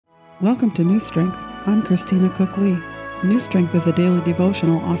Welcome to New Strength. I'm Christina Cook-Lee. New Strength is a daily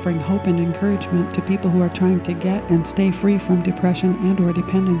devotional offering hope and encouragement to people who are trying to get and stay free from depression and/or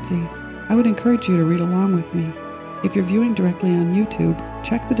dependency. I would encourage you to read along with me. If you're viewing directly on YouTube,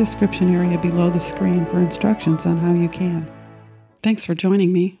 check the description area below the screen for instructions on how you can. Thanks for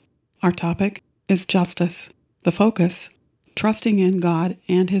joining me. Our topic is justice. The focus, trusting in God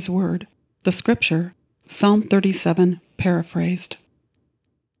and His Word. The scripture, Psalm 37, paraphrased.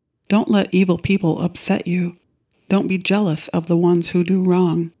 Don't let evil people upset you. Don't be jealous of the ones who do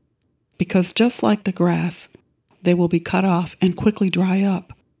wrong, because just like the grass, they will be cut off and quickly dry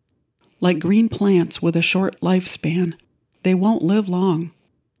up. Like green plants with a short lifespan, they won't live long.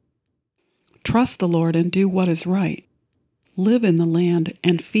 Trust the Lord and do what is right. Live in the land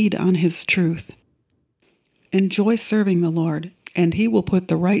and feed on His truth. Enjoy serving the Lord, and He will put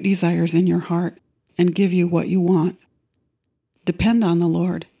the right desires in your heart and give you what you want. Depend on the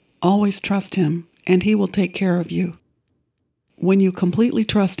Lord. Always trust Him, and He will take care of you. When you completely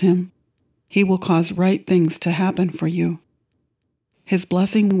trust Him, He will cause right things to happen for you. His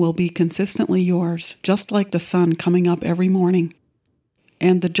blessing will be consistently yours, just like the sun coming up every morning.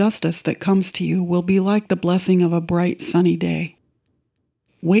 And the justice that comes to you will be like the blessing of a bright, sunny day.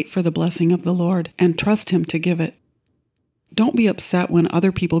 Wait for the blessing of the Lord and trust Him to give it. Don't be upset when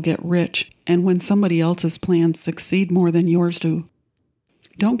other people get rich and when somebody else's plans succeed more than yours do.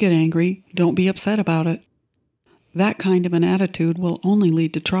 Don't get angry. Don't be upset about it. That kind of an attitude will only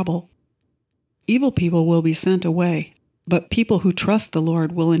lead to trouble. Evil people will be sent away, but people who trust the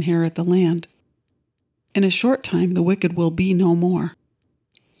Lord will inherit the land. In a short time, the wicked will be no more.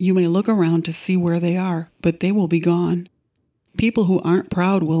 You may look around to see where they are, but they will be gone. People who aren't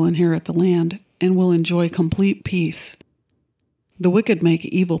proud will inherit the land and will enjoy complete peace. The wicked make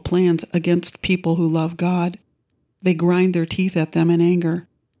evil plans against people who love God. They grind their teeth at them in anger.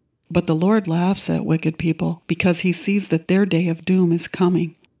 But the Lord laughs at wicked people because He sees that their day of doom is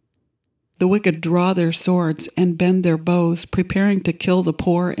coming. The wicked draw their swords and bend their bows, preparing to kill the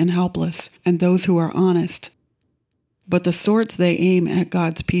poor and helpless and those who are honest. But the swords they aim at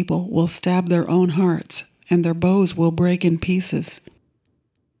God's people will stab their own hearts, and their bows will break in pieces.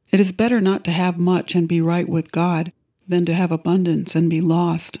 It is better not to have much and be right with God than to have abundance and be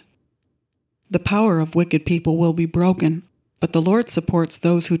lost. The power of wicked people will be broken, but the Lord supports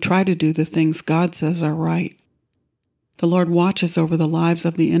those who try to do the things God says are right. The Lord watches over the lives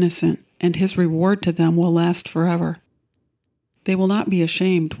of the innocent, and His reward to them will last forever. They will not be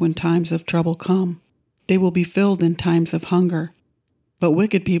ashamed when times of trouble come. They will be filled in times of hunger, but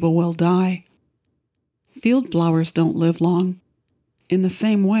wicked people will die. Field flowers don't live long. In the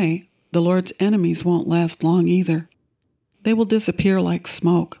same way, the Lord's enemies won't last long either. They will disappear like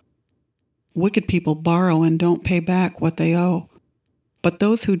smoke. Wicked people borrow and don't pay back what they owe. But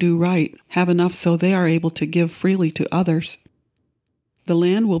those who do right have enough so they are able to give freely to others. The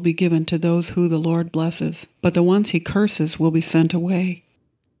land will be given to those who the Lord blesses, but the ones He curses will be sent away.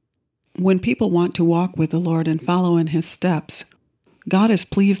 When people want to walk with the Lord and follow in His steps, God is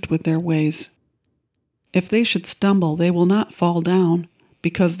pleased with their ways. If they should stumble, they will not fall down,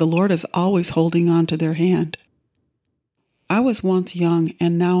 because the Lord is always holding on to their hand. I was once young,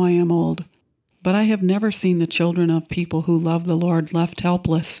 and now I am old. But I have never seen the children of people who love the Lord left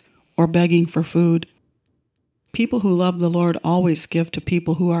helpless or begging for food. People who love the Lord always give to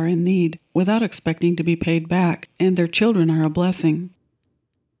people who are in need without expecting to be paid back, and their children are a blessing.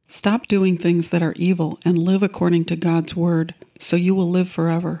 Stop doing things that are evil and live according to God's word, so you will live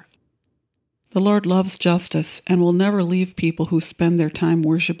forever. The Lord loves justice and will never leave people who spend their time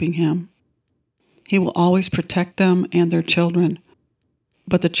worshiping Him. He will always protect them and their children,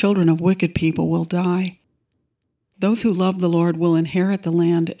 but the children of wicked people will die. Those who love the Lord will inherit the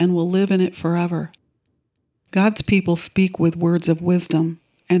land and will live in it forever. God's people speak with words of wisdom,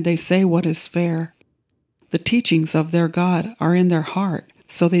 and they say what is fair. The teachings of their God are in their heart,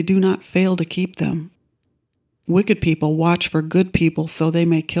 so they do not fail to keep them. Wicked people watch for good people so they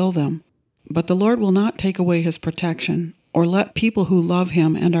may kill them, but the Lord will not take away His protection, or let people who love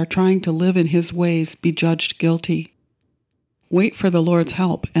Him and are trying to live in His ways be judged guilty. Wait for the Lord's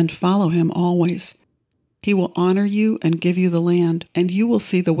help and follow Him always. He will honor you and give you the land, and you will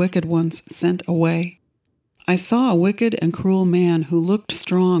see the wicked ones sent away. I saw a wicked and cruel man who looked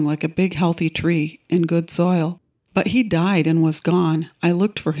strong like a big healthy tree in good soil, but he died and was gone. I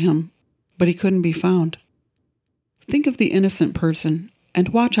looked for him, but he couldn't be found. Think of the innocent person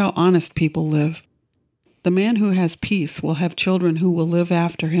and watch how honest people live. The man who has peace will have children who will live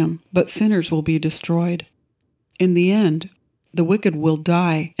after him, but sinners will be destroyed. In the end, the wicked will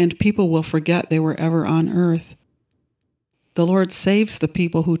die, and people will forget they were ever on earth. The Lord saves the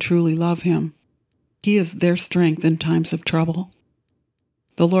people who truly love Him. He is their strength in times of trouble.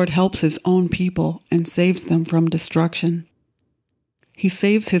 The Lord helps His own people and saves them from destruction. He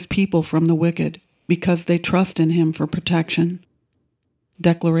saves His people from the wicked because they trust in Him for protection.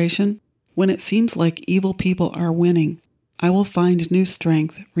 Declaration: when it seems like evil people are winning, I will find new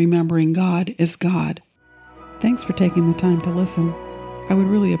strength, remembering God is God. Thanks for taking the time to listen. I would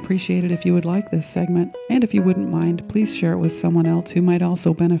really appreciate it if you would like this segment, and if you wouldn't mind, please share it with someone else who might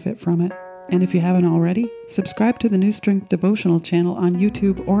also benefit from it. And if you haven't already, subscribe to the New Strength Devotional channel on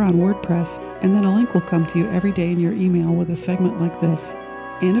YouTube or on WordPress, and then a link will come to you every day in your email with a segment like this.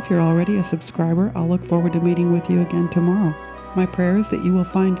 And if you're already a subscriber, I'll look forward to meeting with you again tomorrow. My prayer is that you will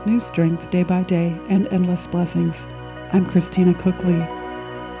find new strength day by day and endless blessings. I'm Christina Cookley.